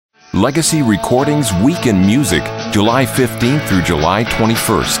Legacy Recordings Week in Music, July 15th through July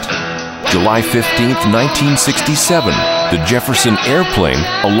 21st. July 15th, 1967, the Jefferson Airplane,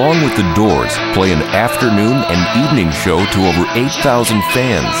 along with the Doors, play an afternoon and evening show to over 8,000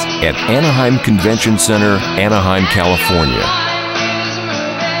 fans at Anaheim Convention Center, Anaheim, California.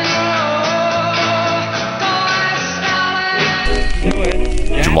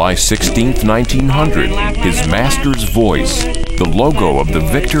 July 16th, 1900, his master's voice, the logo of the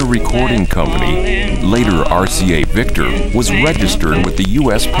Victor Recording Company, later RCA Victor, was registered with the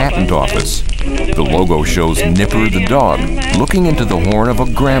U.S. Patent Office. The logo shows Nipper the dog looking into the horn of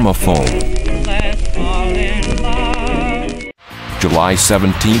a gramophone. July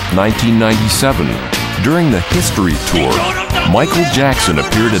 17th, 1997, during the History Tour, Michael Jackson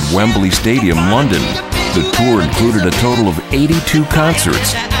appeared at Wembley Stadium, London. The tour included a total of 82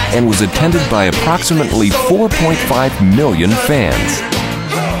 concerts and was attended by approximately 4.5 million fans.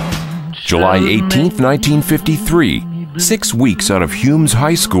 July 18, 1953, 6 weeks out of Humes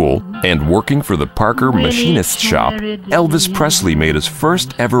High School and working for the Parker Machinist Shop, Elvis Presley made his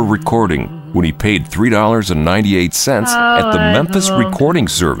first ever recording when he paid $3.98 at the Memphis Recording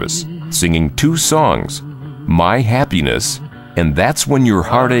Service, singing 2 songs, My Happiness and That's When Your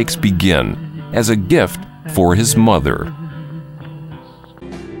Heartaches Begin, as a gift for his mother.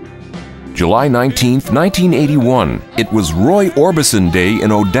 July 19, 1981, it was Roy Orbison Day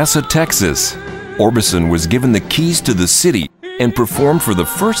in Odessa, Texas. Orbison was given the keys to the city and performed for the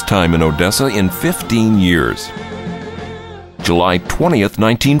first time in Odessa in 15 years. July 20th,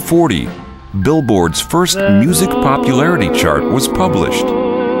 1940, Billboard's first music popularity chart was published.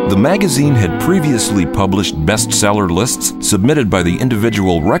 The magazine had previously published bestseller lists submitted by the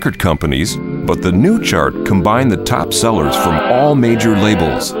individual record companies, but the new chart combined the top sellers from all major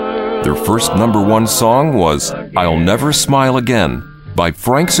labels. Their first #1 song was I'll Never Smile Again by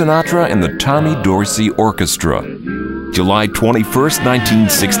Frank Sinatra and the Tommy Dorsey Orchestra. July 21st,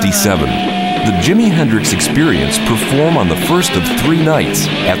 1967, the Jimi Hendrix Experience performed on the first of 3 nights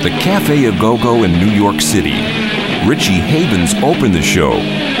at the Cafe A Go-Go in New York City. Richie Havens opened the show.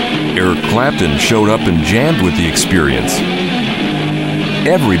 Eric Clapton showed up and jammed with the Experience.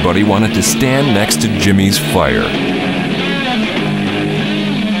 Everybody wanted to stand next to Jimmy's fire.